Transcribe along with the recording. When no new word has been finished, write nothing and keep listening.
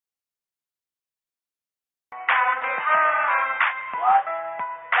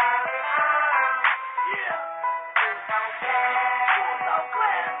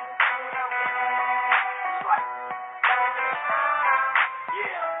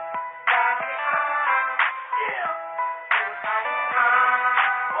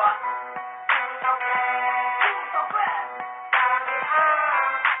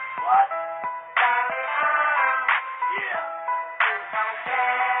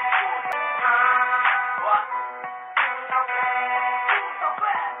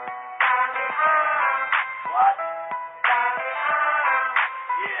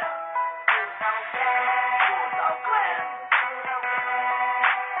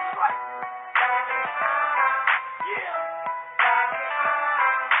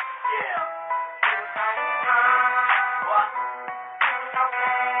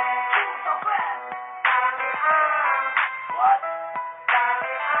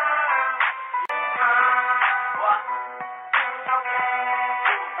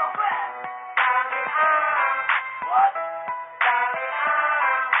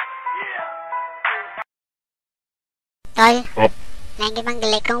tol. Oh. Lagi bang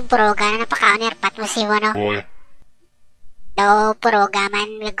galit kong puroga na napaka-nerpat mo si Wono. Boy. Do puroga man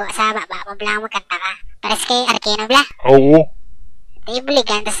lago sa baba mo blang magkanta ka. Pares kay Arkeno bla. Oo. Di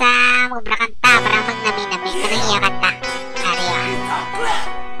buligan ta sa magbrakanta para magnami-nami kanang iya kanta. Ariya.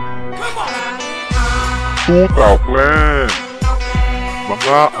 Kutaw clan.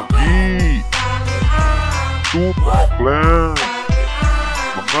 Mga agi. Kutaw clan.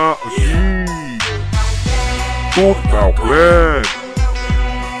 Mga agi. Kutaw clan.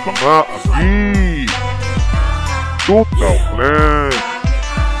 Mga agi. Kutaw clan.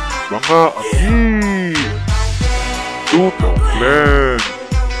 Mga agi. Kutaw clan.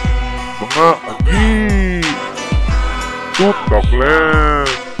 Mga agi. Kutaw clan.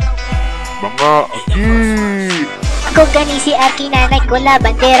 Mga agi. Ako gani si Arki nanay ko la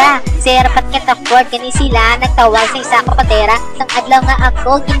bandera. Sir pat katapward gani sila nagtawag sa isa ko patera. Sang adlaw nga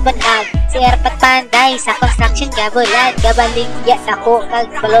ako ginbanag. Sir pat panday sa construction gabulan. Gabaligya sa ko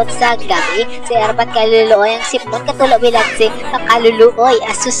kag balot sa gabi. Sir pat kaluluoy ang sipnon katulo bilagsi. Ang kaluluoy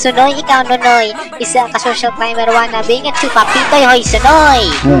asusunoy ikaw nonoy. Isa ka social climber wannabe nga chupa pitoy hoy sunoy.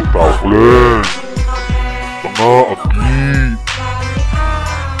 Kutaw clan. Mga agi.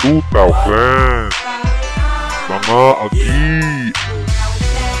 Kutaw clan. Mga agi.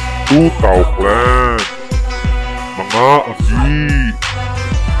 Kutaw clan. Mga agi.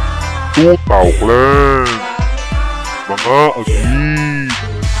 Kutaw clan. Mga agi.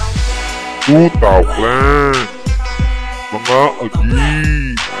 Kutaw clan. Mga agi.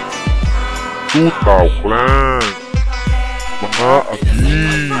 Kutaw clan. Mga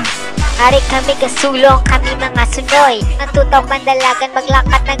agi. Hari kami kasulong, kami mga sunoy. Ang tutaw mandalagan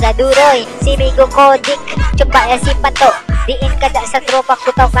maglakat na gaduroy. Si Migo Kodik, tsubaya si Pato. Diin kada sa tropa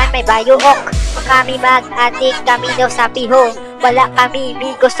kutaw kan may bayuok. Kami mag-atik, kami daw sa piho. Wala kami,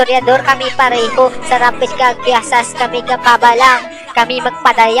 Migo storyador, kami pareho. Sa Rumpage kag fiasas, kami kapabalang. Kami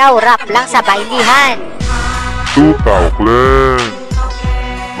magpadayaw, rap lang sa bailihan. Kutaw clan.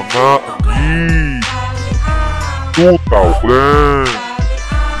 Mga agi. Kutaw clan.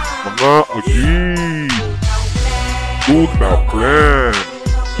 Mga agi. Kutaw clan.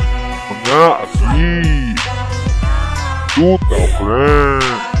 Mga agi. Kutaw clan.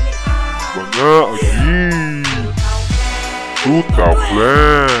 Mga agi. Kutaw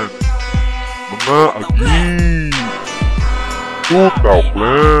clan. Mga agi. Kutaw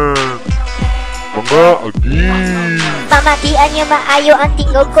clan. Mga agi. Pamatian niyo maayo ang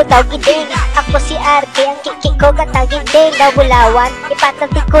tingog ko daw gideng. Ako si Arke, ang kikik ko katagindeng. Daw bulawan,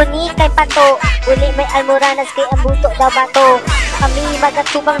 ipatantik ko ni kay Pato. Uli may almoranas kay ambuto daw bato. Kami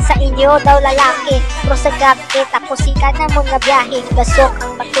magatubang sa inyo daw lalaki. Pero sa gabi, tapos sikat na mo nga biyahe. Gasok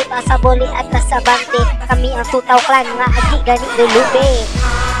ang batuta sa boli at nasa bante. Kami ang tutaw clan, nga agi gani dulube.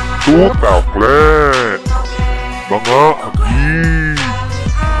 Kutaw clan. Mga agi.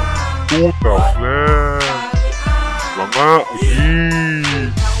 Kutaw clan. Mga agi.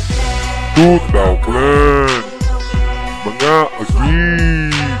 Kutaw clan. Mga agi.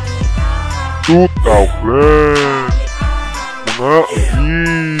 Kutaw clan. Mga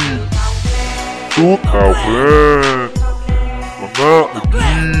agi. Kutaw clan. Mga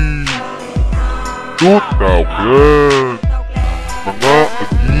agi. Kutaw clan. Mga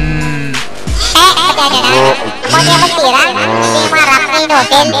agi. Mau dia magtira? Hindi marap ni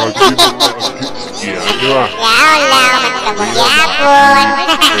Notel. Iya. Ya Allah, matutubog yapon.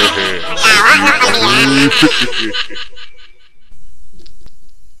 Matawa na kami yan.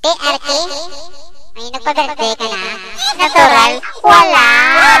 Arki, may nagpa-birthday ka na? Natural? Wala.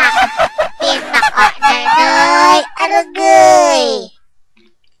 Pinaka nanay, arugay.